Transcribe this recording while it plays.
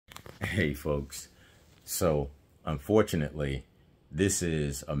Hey folks, so unfortunately this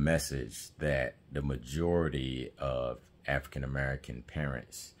is a message that the majority of African American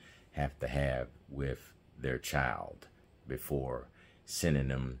parents have to have with their child before sending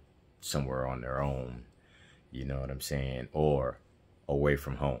them somewhere on their own, you know what I'm saying, or away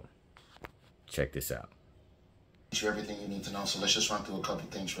from home. Check this out. You everything you need to know, so let's just run through a couple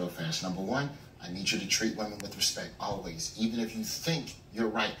things real fast. Number one, I need you to treat women with respect always. Even if you think you're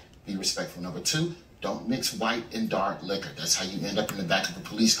right, be respectful. Number two, don't mix white and dark liquor. That's how you end up in the back of a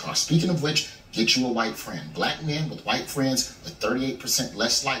police car. Speaking of which, get you a white friend. Black men with white friends are 38%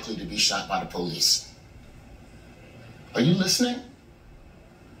 less likely to be shot by the police. Are you listening?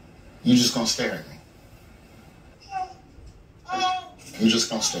 You just gonna stare at me. You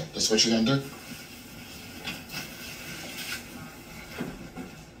just gonna stare. That's what you're gonna do?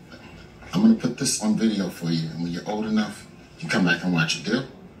 I'm gonna put this on video for you, and when you're old enough, you come back and watch it. Deal?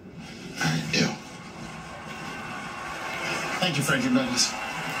 All right, deal. Thank you, Frederick Douglass.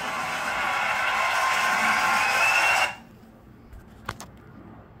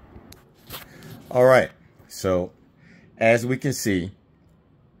 All right, so as we can see,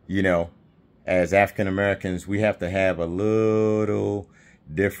 you know, as African Americans, we have to have a little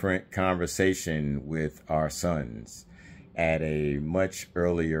different conversation with our sons at a much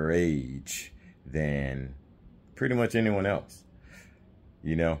earlier age than pretty much anyone else.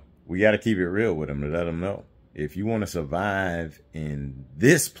 You know, we got to keep it real with them to let them know, if you want to survive in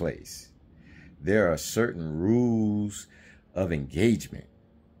this place, there are certain rules of engagement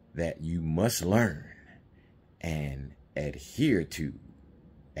that you must learn and adhere to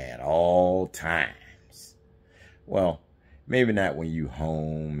at all times. Well, maybe not when you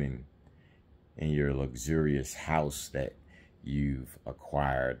home and in your luxurious house that you've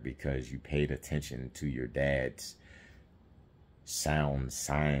acquired because you paid attention to your dad's sound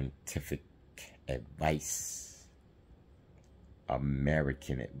scientific advice,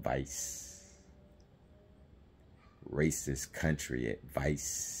 American advice, racist country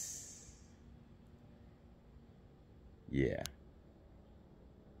advice. Yeah.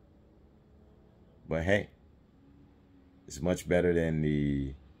 But hey, it's much better than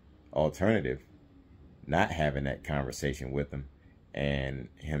the alternative, not having that conversation with him and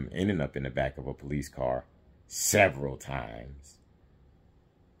him ending up in the back of a police car several times.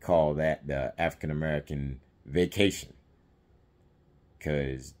 Call that the African American vacation,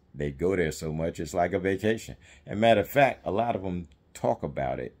 because they go there so much it's like a vacation. And matter of fact, a lot of them talk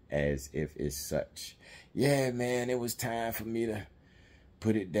about it as if it's such. Yeah, man, it was time for me to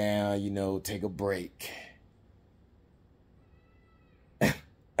put it down, you know, take a break.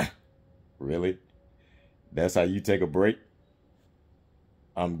 Really? That's how you take a break?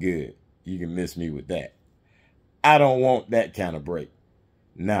 I'm good. You can miss me with that. I don't want that kind of break.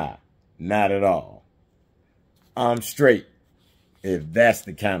 Nah, not at all. I'm straight if that's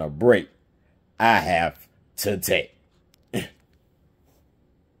the kind of break I have to take.